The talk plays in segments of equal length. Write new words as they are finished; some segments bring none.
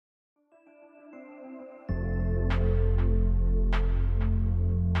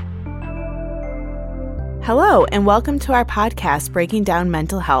Hello, and welcome to our podcast, Breaking Down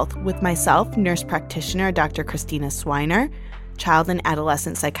Mental Health, with myself, nurse practitioner Dr. Christina Swiner, child and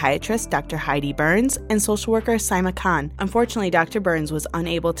adolescent psychiatrist Dr. Heidi Burns, and social worker Saima Khan. Unfortunately, Dr. Burns was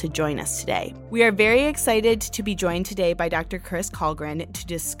unable to join us today. We are very excited to be joined today by Dr. Chris Kallgren to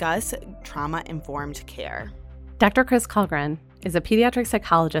discuss trauma-informed care. Dr. Chris Kallgren is a pediatric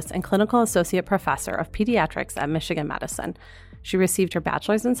psychologist and clinical associate professor of pediatrics at Michigan Medicine. She received her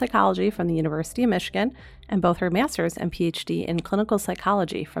bachelor's in psychology from the University of Michigan and both her master's and PhD in clinical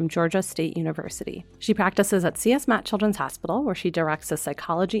psychology from Georgia State University. She practices at C.S. Mott Children's Hospital, where she directs a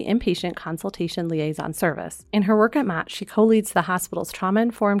psychology inpatient consultation liaison service. In her work at Mott, she co-leads the hospital's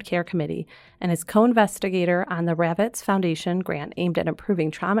trauma-informed care committee and is co-investigator on the Ravitz Foundation grant aimed at improving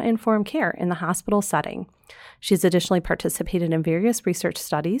trauma-informed care in the hospital setting. She's additionally participated in various research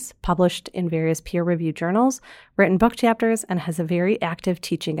studies, published in various peer-reviewed journals, written book chapters, and has a very active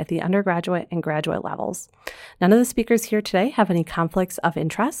teaching at the undergraduate and graduate levels. None of the speakers here today have any conflicts of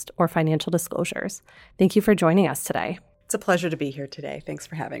interest or financial disclosures. Thank you for joining us today. It's a pleasure to be here today. Thanks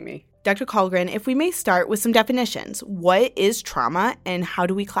for having me. Dr. Kallgren, if we may start with some definitions. What is trauma and how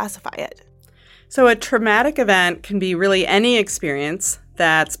do we classify it? So a traumatic event can be really any experience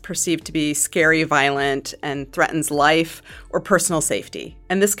that's perceived to be scary, violent, and threatens life or personal safety.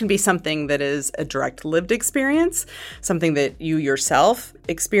 And this can be something that is a direct lived experience, something that you yourself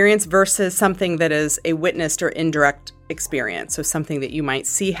experience, versus something that is a witnessed or indirect experience, so something that you might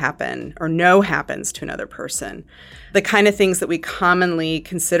see happen or know happens to another person. The kind of things that we commonly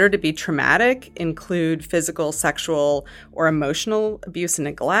consider to be traumatic include physical, sexual, or emotional abuse and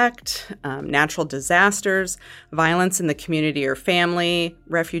neglect, natural disasters, violence in the community or family,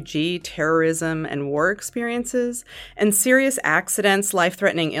 refugee, terrorism, and war experiences, and serious accidents,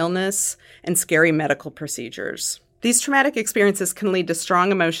 life-threatening illness, and scary medical procedures. These traumatic experiences can lead to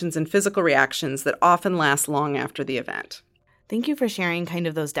strong emotions and physical reactions that often last long after the event. Thank you for sharing kind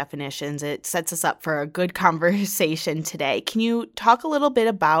of those definitions. It sets us up for a good conversation today. Can you talk a little bit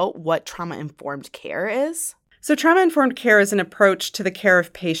about what trauma-informed care is? So trauma-informed care is an approach to the care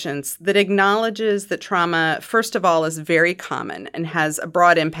of patients that acknowledges that trauma, first of all, is very common and has a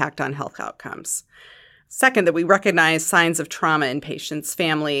broad impact on health outcomes. Second, that we recognize signs of trauma in patients,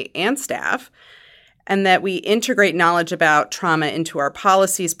 family, and staff, and that we integrate knowledge about trauma into our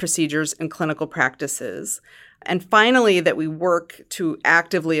policies, procedures, and clinical practices. And finally, that we work to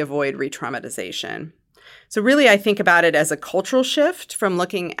actively avoid re-traumatization. So really, I think about it as a cultural shift from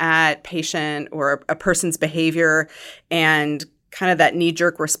looking at patient or a person's behavior and kind of that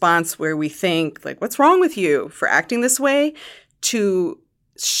knee-jerk response where we think, like, what's wrong with you for acting this way, to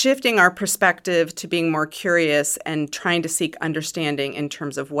shifting our perspective to being more curious and trying to seek understanding in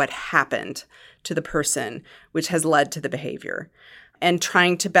terms of what happened to the person, which has led to the behavior, and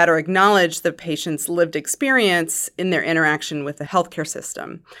trying to better acknowledge the patient's lived experience in their interaction with the healthcare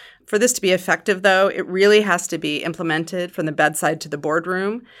system. For this to be effective, though, it really has to be implemented from the bedside to the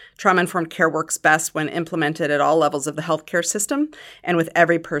boardroom. Trauma-informed care works best when implemented at all levels of the healthcare system and with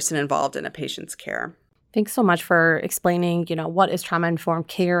every person involved in a patient's care. Thanks so much for explaining, what is trauma-informed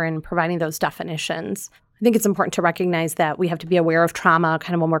care and providing those definitions. I think it's important to recognize that we have to be aware of trauma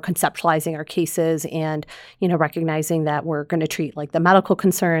kind of when we're conceptualizing our cases and, recognizing that we're going to treat like the medical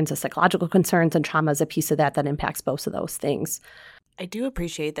concerns, the psychological concerns, and trauma is a piece of that impacts both of those things. I do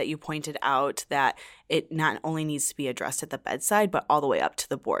appreciate that you pointed out that it not only needs to be addressed at the bedside, but all the way up to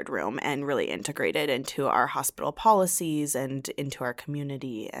the boardroom and really integrated into our hospital policies and into our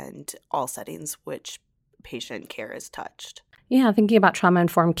community and all settings which patient care is touched. Yeah, thinking about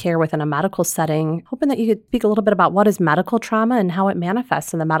trauma-informed care within a medical setting, hoping that you could speak a little bit about what is medical trauma and how it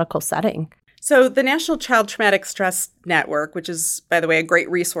manifests in the medical setting. So the National Child Traumatic Stress Network, which is, by the way, a great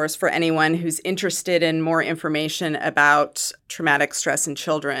resource for anyone who's interested in more information about traumatic stress in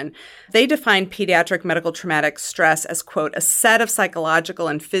children, they define pediatric medical traumatic stress as, quote, a set of psychological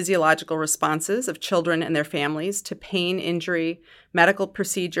and physiological responses of children and their families to pain, injury, medical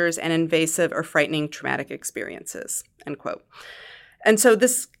procedures, and invasive or frightening traumatic experiences, end quote. And so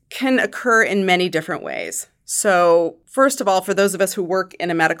this can occur in many different ways. So first of all, for those of us who work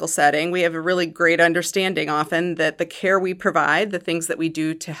in a medical setting, we have a really great understanding often that the care we provide, the things that we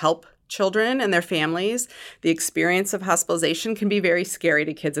do to help children and their families, the experience of hospitalization can be very scary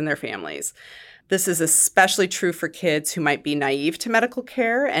to kids and their families. This is especially true for kids who might be naive to medical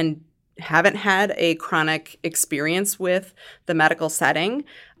care and haven't had a chronic experience with the medical setting,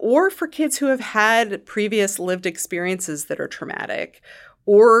 or for kids who have had previous lived experiences that are traumatic,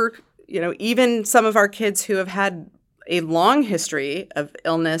 or even some of our kids who have had a long history of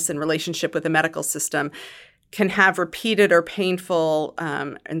illness and relationship with the medical system can have repeated or painful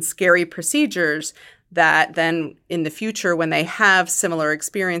and scary procedures that then in the future, when they have similar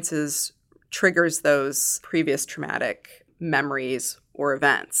experiences, triggers those previous traumatic memories or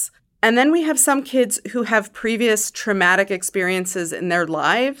events. And then we have some kids who have previous traumatic experiences in their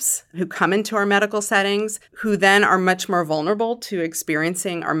lives, who come into our medical settings, who then are much more vulnerable to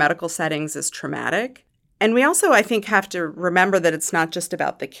experiencing our medical settings as traumatic. And we also, I think, have to remember that it's not just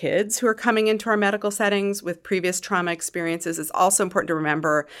about the kids who are coming into our medical settings with previous trauma experiences. It's also important to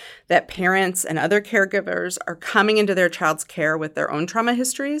remember that parents and other caregivers are coming into their child's care with their own trauma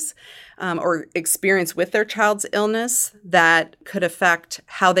histories or experience with their child's illness that could affect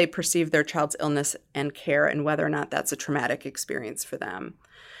how they perceive their child's illness and care and whether or not that's a traumatic experience for them.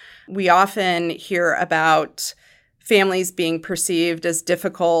 We often hear about families being perceived as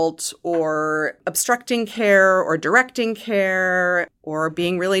difficult or obstructing care or directing care or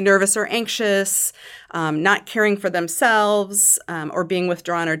being really nervous or anxious, not caring for themselves, or being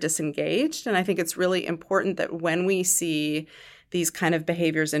withdrawn or disengaged. And I think it's really important that when we see these kind of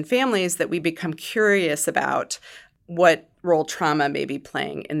behaviors in families that we become curious about what role trauma may be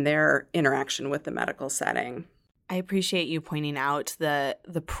playing in their interaction with the medical setting. I appreciate you pointing out the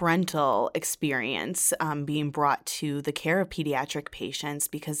parental experience being brought to the care of pediatric patients,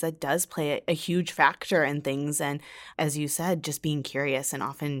 because that does play a huge factor in things. And as you said, just being curious and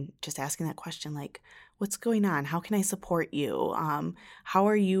often just asking that question, like, what's going on? How can I support you? How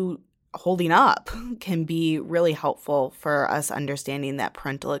are you holding up can be really helpful for us understanding that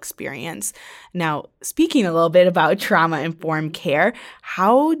parental experience. Now, speaking a little bit about trauma-informed care,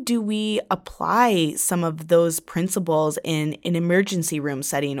 how do we apply some of those principles in an emergency room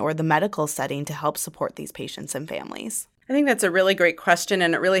setting or the medical setting to help support these patients and families? I think that's a really great question,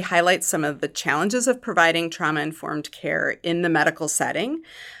 and it really highlights some of the challenges of providing trauma-informed care in the medical setting.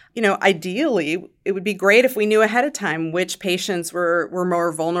 You know, ideally, it would be great if we knew ahead of time which patients were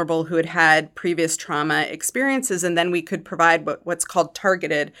more vulnerable who had had previous trauma experiences, and then we could provide what's called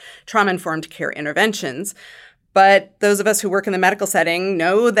targeted trauma-informed care interventions. But those of us who work in the medical setting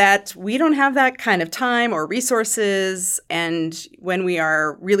know that we don't have that kind of time or resources. And when we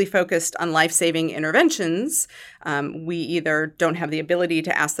are really focused on life-saving interventions, we either don't have the ability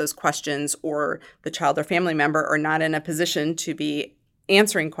to ask those questions, or the child or family member are not in a position to be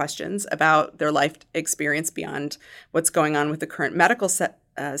answering questions about their life experience beyond what's going on with the current medical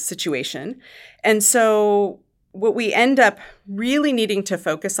situation. And so what we end up really needing to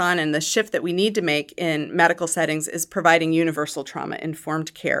focus on, and the shift that we need to make in medical settings, is providing universal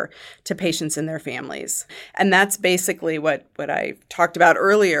trauma-informed care to patients and their families. And that's basically what I talked about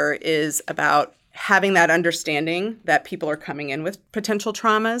earlier, is about having that understanding that people are coming in with potential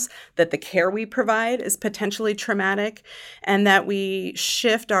traumas, that the care we provide is potentially traumatic, and that we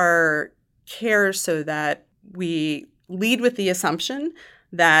shift our care so that we lead with the assumption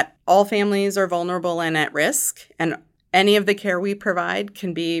that all families are vulnerable and at risk, and any of the care we provide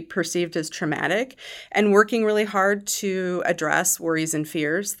can be perceived as traumatic, and working really hard to address worries and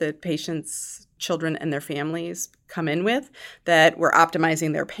fears that patients, children, and their families come in with, that we're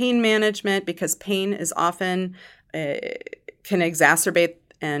optimizing their pain management, because pain is often can exacerbate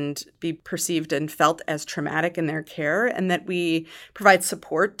and be perceived and felt as traumatic in their care, and that we provide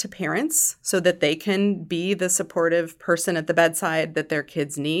support to parents so that they can be the supportive person at the bedside that their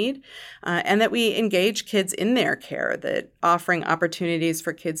kids need, and that we engage kids in their care, that offering opportunities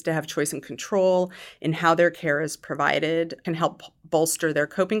for kids to have choice and control in how their care is provided can help bolster their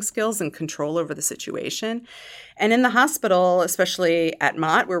coping skills and control over the situation. And in the hospital, especially at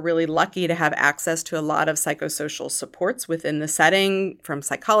Mott, we're really lucky to have access to a lot of psychosocial supports within the setting, from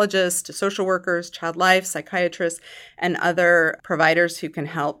psychologists to social workers, child life, psychiatrists, and other providers who can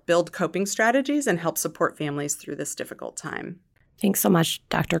help build coping strategies and help support families through this difficult time. Thanks so much,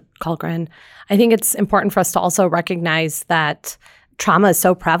 Dr. Kullgren. I think it's important for us to also recognize that trauma is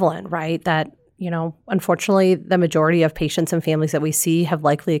so prevalent, right? That unfortunately, the majority of patients and families that we see have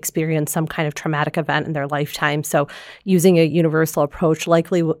likely experienced some kind of traumatic event in their lifetime. So using a universal approach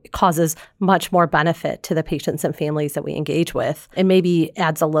likely causes much more benefit to the patients and families that we engage with. It maybe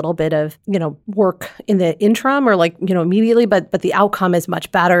adds a little bit of, work in the interim or immediately, but the outcome is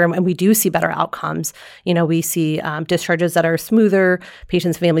much better. And we do see better outcomes. We see discharges that are smoother.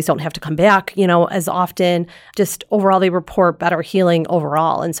 Patients and families don't have to come back, as often. Just overall, they report better healing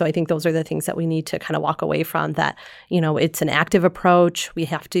overall. And so I think those are the things that we need to kind of walk away from, that, it's an active approach. We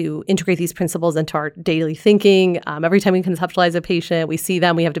have to integrate these principles into our daily thinking. Every time we conceptualize a patient, we see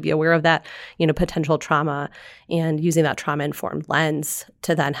them, we have to be aware of that, potential trauma, and using that trauma-informed lens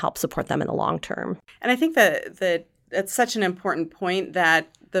to then help support them in the long term. And I think that that's such an important point, that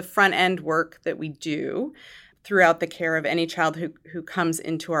the front end work that we do throughout the care of any child who comes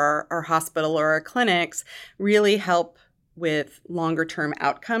into our hospital or our clinics really help with longer-term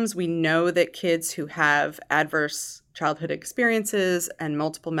outcomes. We know that kids who have adverse childhood experiences and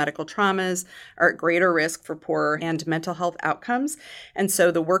multiple medical traumas are at greater risk for poor and mental health outcomes. And so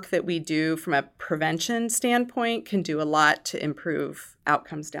the work that we do from a prevention standpoint can do a lot to improve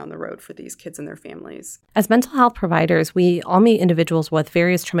outcomes down the road for these kids and their families. As mental health providers, we all meet individuals with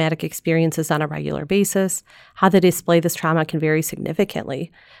various traumatic experiences on a regular basis. How they display this trauma can vary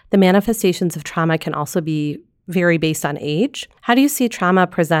significantly. The manifestations of trauma can also vary based on age. How do you see trauma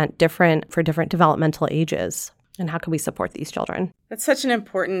present different for different developmental ages? And how can we support these children? That's such an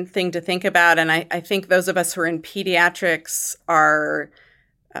important thing to think about. And I think those of us who are in pediatrics are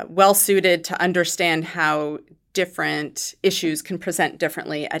well suited to understand how different issues can present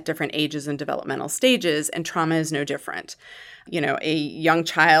differently at different ages and developmental stages, and trauma is no different. A young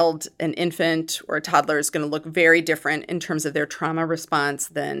child, an infant, or a toddler is going to look very different in terms of their trauma response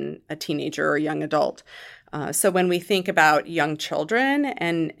than a teenager or a young adult. So when we think about young children,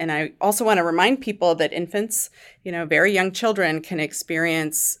 and I also want to remind people that infants, very young children can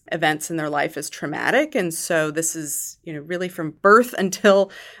experience events in their life as traumatic. And so this is, really from birth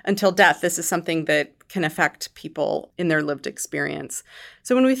until death, this is something that can affect people in their lived experience.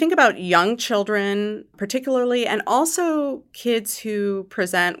 So when we think about young children particularly, and also kids who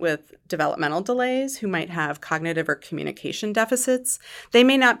present with developmental delays, who might have cognitive or communication deficits, they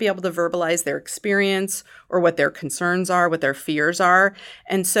may not be able to verbalize their experience or what their concerns are, what their fears are.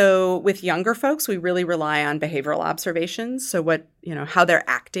 And so with younger folks, we really rely on behavioral observations. So how they're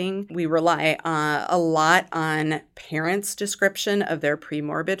acting. We rely a lot on parents' description of their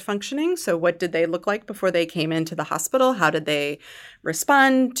premorbid functioning. So what did they look like before they came into the hospital? How did they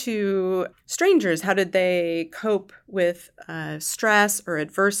respond to strangers? How did they cope with stress or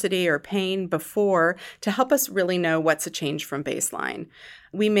adversity or pain before, to help us really know what's a change from baseline?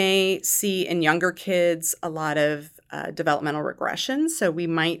 We may see in younger kids a lot of developmental regression. So we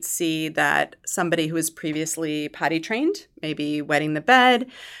might see that somebody who was previously potty trained, maybe wetting the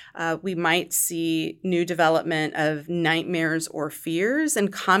bed, we might see new development of nightmares or fears.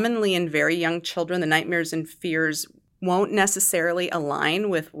 And commonly in very young children, the nightmares and fears won't necessarily align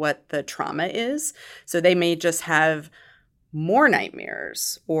with what the trauma is. So they may just have more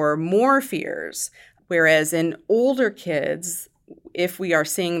nightmares or more fears. Whereas in older kids, if we are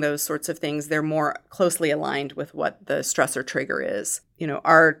seeing those sorts of things, they're more closely aligned with what the stressor trigger is.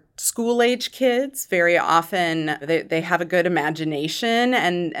 Our school-age kids, very often, they have a good imagination,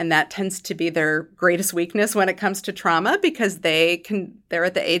 and that tends to be their greatest weakness when it comes to trauma, because they're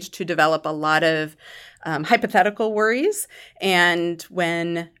at the age to develop a lot of hypothetical worries. And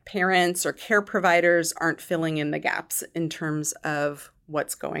when parents or care providers aren't filling in the gaps in terms of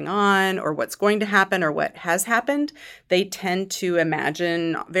what's going on or what's going to happen or what has happened, they tend to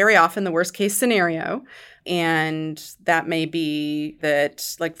imagine very often the worst case scenario. And that may be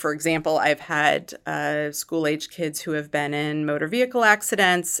that, like, for example, I've had school-age kids who have been in motor vehicle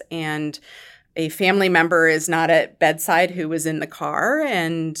accidents, and a family member is not at bedside who was in the car,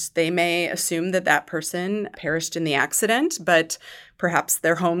 and they may assume that person perished in the accident, but perhaps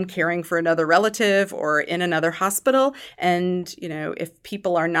they're home caring for another relative or in another hospital. And, if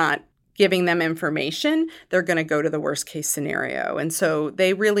people are not giving them information, they're going to go to the worst case scenario. And so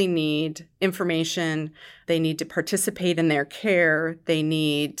they really need information. They need to participate in their care. They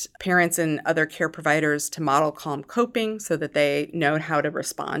need parents and other care providers to model calm coping so that they know how to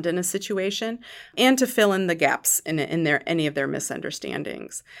respond in a situation, and to fill in the gaps in any of their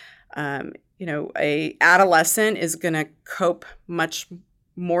misunderstandings. A adolescent is going to cope much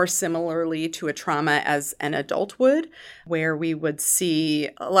more similarly to a trauma as an adult would, where we would see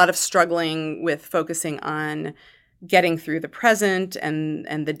a lot of struggling with focusing on getting through the present and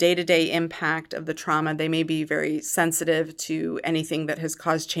the day-to-day impact of the trauma. They may be very sensitive to anything that has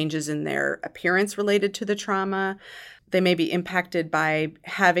caused changes in their appearance related to the trauma. They may be impacted by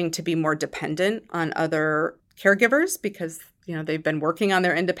having to be more dependent on other caregivers because they've been working on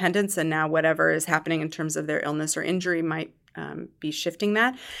their independence, and now whatever is happening in terms of their illness or injury might be shifting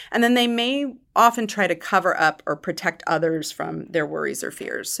that. And then they may often try to cover up or protect others from their worries or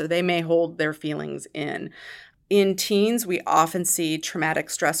fears. So they may hold their feelings in. In teens, we often see traumatic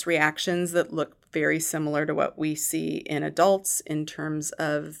stress reactions that look very similar to what we see in adults in terms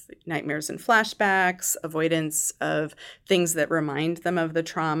of nightmares and flashbacks, avoidance of things that remind them of the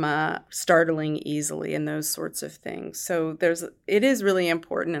trauma, startling easily, and those sorts of things. So it is really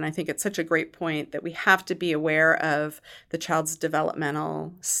important, and I think it's such a great point, that we have to be aware of the child's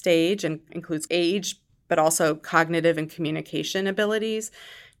developmental stage, and includes age, but also cognitive and communication abilities,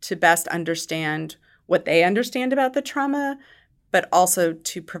 to best understand what they understand about the trauma, but also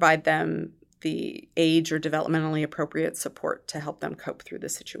to provide them the age or developmentally appropriate support to help them cope through the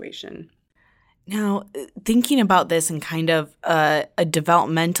situation. Now, thinking about this in kind of a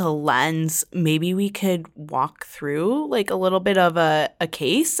developmental lens, maybe we could walk through like a little bit of a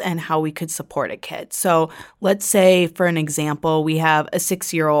case and how we could support a kid. So let's say, for an example, we have a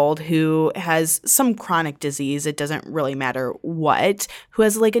 6-year-old who has some chronic disease, it doesn't really matter what, who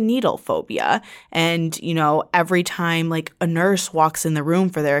has like a needle phobia. And, every time like a nurse walks in the room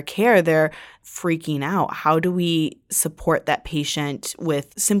for their care, they're freaking out. How do we support that patient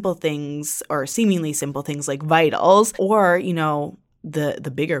with simple things or seemingly simple things like vitals? Or,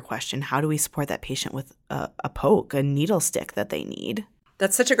 the bigger question, how do we support that patient with a poke, a needle stick that they need?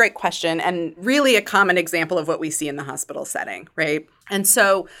 That's such a great question and really a common example of what we see in the hospital setting, right? And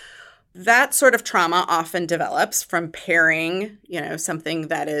so that sort of trauma often develops from pairing, something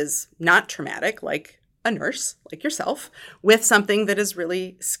that is not traumatic, like a nurse, like yourself, with something that is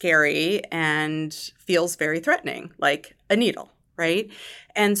really scary and feels very threatening, like a needle, right?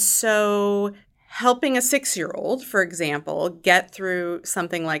 And so helping a 6-year-old, for example, get through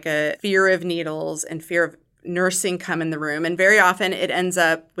something like a fear of needles and fear of nursing come in the room. And very often it ends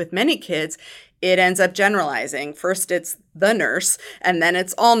up, with many kids, it ends up generalizing. First, it's the nurse, and then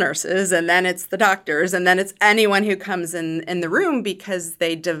it's all nurses, and then it's the doctors, and then it's anyone who comes in the room, because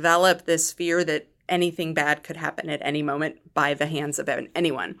they develop this fear that anything bad could happen at any moment by the hands of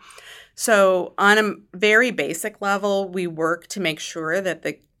anyone. So on a very basic level, we work to make sure that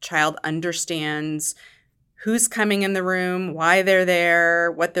the child understands who's coming in the room, why they're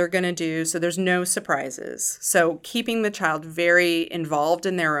there, what they're going to do. So there's no surprises. So keeping the child very involved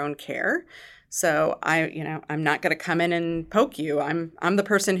in their own care. So I'm not going to come in and poke you. I'm the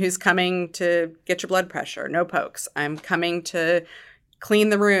person who's coming to get your blood pressure. No pokes. I'm coming to clean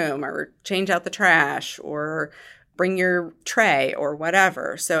the room or change out the trash or bring your tray or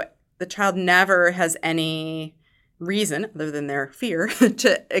whatever. So the child never has any reason, other than their fear,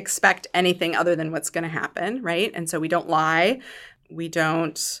 to expect anything other than what's going to happen, right? And so we don't lie. We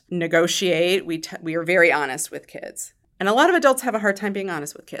don't negotiate. We are very honest with kids. And a lot of adults have a hard time being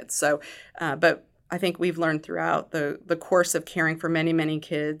honest with kids. So, but I think we've learned throughout the course of caring for many, many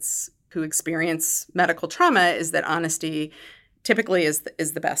kids who experience medical trauma is that honesty typically is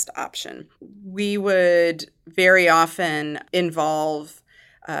the best option. We would very often involve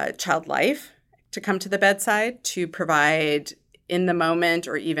child life to come to the bedside to provide in the moment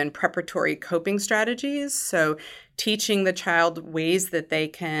or even preparatory coping strategies. So teaching the child ways that they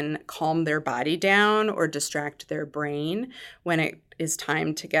can calm their body down or distract their brain when it is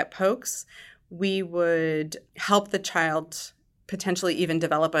time to get pokes. We would help the child potentially even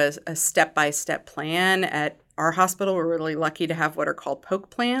develop a step-by-step plan. At our hospital, we're really lucky to have what are called poke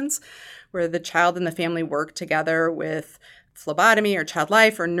plans, where the child and the family work together with phlebotomy or child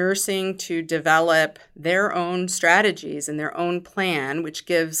life or nursing to develop their own strategies and their own plan, which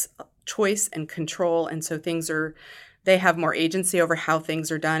gives choice and control. And so they have more agency over how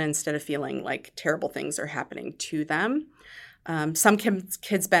things are done instead of feeling like terrible things are happening to them. Some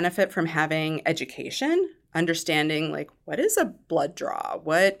kids benefit from having education, understanding like, what is a blood draw?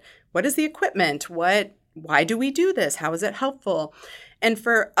 What is the equipment? Why do we do this? How is it helpful? And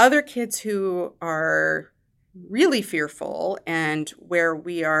for other kids who are really fearful and where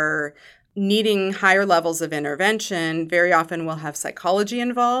we are needing higher levels of intervention, very often we'll have psychology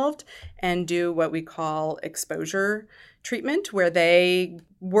involved and do what we call exposure treatment, where they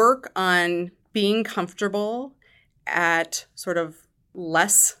work on being comfortable at sort of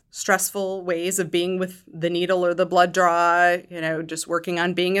less stressful ways of being with the needle or the blood draw, just working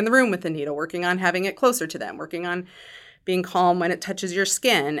on being in the room with the needle, working on having it closer to them, working on being calm when it touches your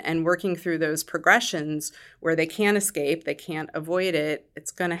skin, and working through those progressions where they can't escape, they can't avoid it, it's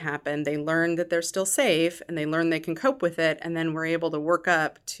going to happen. They learn that they're still safe, and they learn they can cope with it, and then we're able to work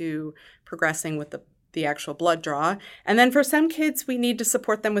up to progressing with the actual blood draw. And then for some kids, we need to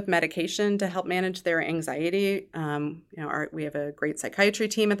support them with medication to help manage their anxiety. We have a great psychiatry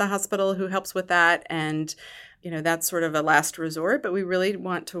team at the hospital who helps with that, and that's sort of a last resort, but we really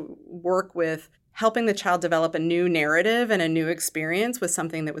want to work with helping the child develop a new narrative and a new experience with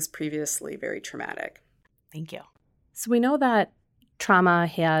something that was previously very traumatic. Thank you. So we know that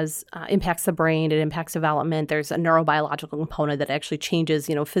trauma impacts the brain, it impacts development. There's a neurobiological component that actually changes,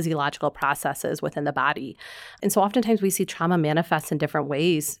 physiological processes within the body. And so oftentimes we see trauma manifest in different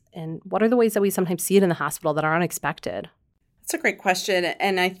ways. And what are the ways that we sometimes see it in the hospital that are unexpected? That's a great question.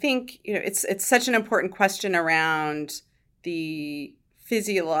 And I think, it's such an important question around the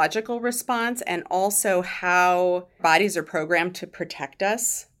physiological response and also how bodies are programmed to protect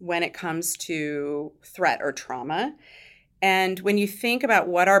us when it comes to threat or trauma. And when you think about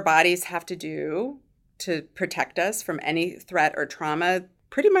what our bodies have to do to protect us from any threat or trauma,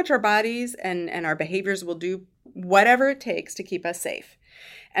 pretty much our bodies and our behaviors will do whatever it takes to keep us safe.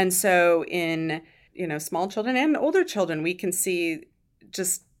 And so in, small children and older children, we can see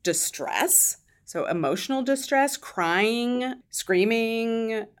just distress. So emotional distress, crying,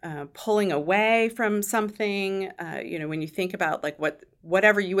 screaming, pulling away from something. When you think about like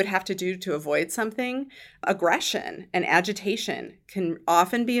whatever you would have to do to avoid something, aggression and agitation can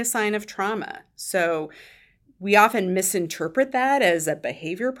often be a sign of trauma. So we often misinterpret that as a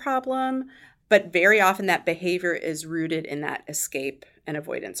behavior problem, but very often that behavior is rooted in that escape and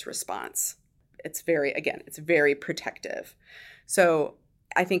avoidance response. It's very protective. So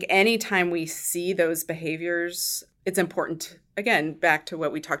I think anytime we see those behaviors, it's important, again, back to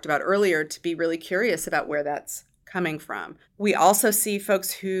what we talked about earlier, to be really curious about where that's coming from. We also see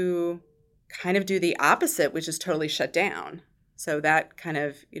folks who kind of do the opposite, which is totally shut down. So that kind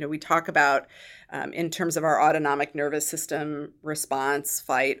of, we talk about in terms of our autonomic nervous system response,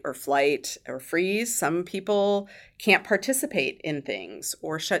 fight or flight or freeze. Some people can't participate in things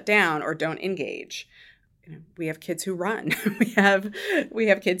or shut down or don't engage. We have kids who run. We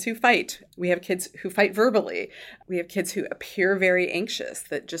have kids who fight. We have kids who fight verbally. We have kids who appear very anxious,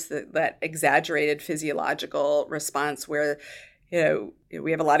 that exaggerated physiological response where,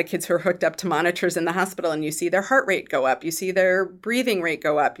 we have a lot of kids who are hooked up to monitors in the hospital and you see their heart rate go up. You see their breathing rate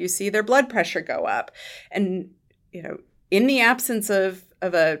go up. You see their blood pressure go up. And, in the absence of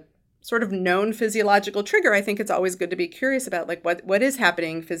a sort of known physiological trigger, I think it's always good to be curious about like what is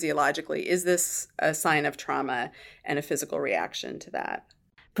happening physiologically. Is this a sign of trauma and a physical reaction to that?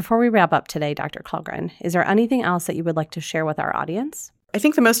 Before we wrap up today, Dr. Kullgren, is there anything else that you would like to share with our audience? I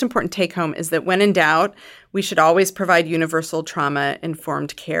think the most important take home is that when in doubt, we should always provide universal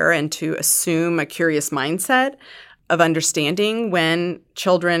trauma-informed care and to assume a curious mindset of understanding when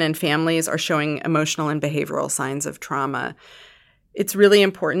children and families are showing emotional and behavioral signs of trauma. It's really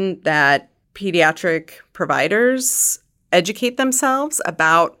important that pediatric providers educate themselves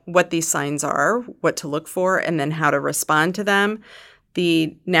about what these signs are, what to look for, and then how to respond to them.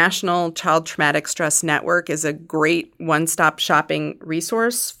 The National Child Traumatic Stress Network is a great one-stop shopping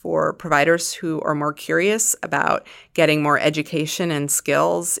resource for providers who are more curious about getting more education and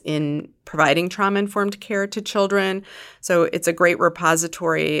skills in providing trauma-informed care to children. So it's a great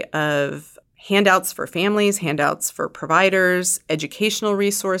repository of handouts for families, handouts for providers, educational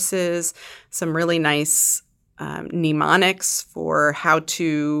resources, some really nice mnemonics for how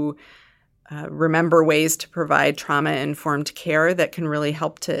to remember ways to provide trauma-informed care that can really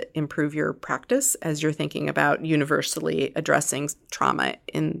help to improve your practice as you're thinking about universally addressing trauma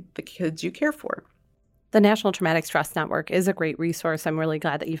in the kids you care for. The National Traumatic Stress Network is a great resource. I'm really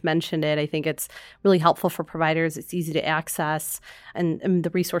glad that you've mentioned it. I think it's really helpful for providers. It's easy to access, and the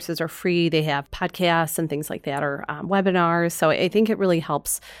resources are free. They have podcasts and things like that, or webinars. So I think it really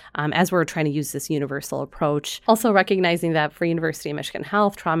helps as we're trying to use this universal approach. Also recognizing that for University of Michigan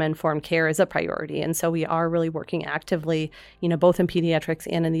Health, trauma-informed care is a priority. And so we are really working actively, both in pediatrics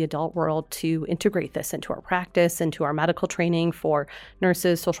and in the adult world to integrate this into our practice, into our medical training for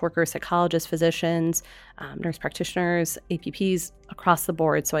nurses, social workers, psychologists, physicians, nurse practitioners, APPs across the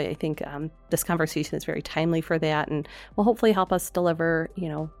board. So I think this conversation is very timely for that and will hopefully help us deliver,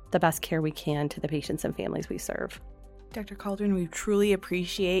 the best care we can to the patients and families we serve. Dr. Kullgren, we truly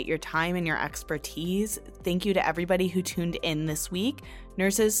appreciate your time and your expertise. Thank you to everybody who tuned in this week.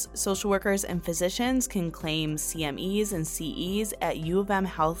 Nurses, social workers, and physicians can claim CMEs and CEs at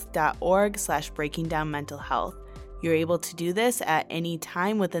uofmhealth.org/breakingdownmentalhealth. You're able to do this at any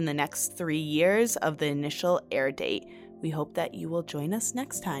time within the next 3 years of the initial air date. We hope that you will join us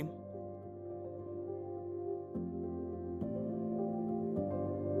next time.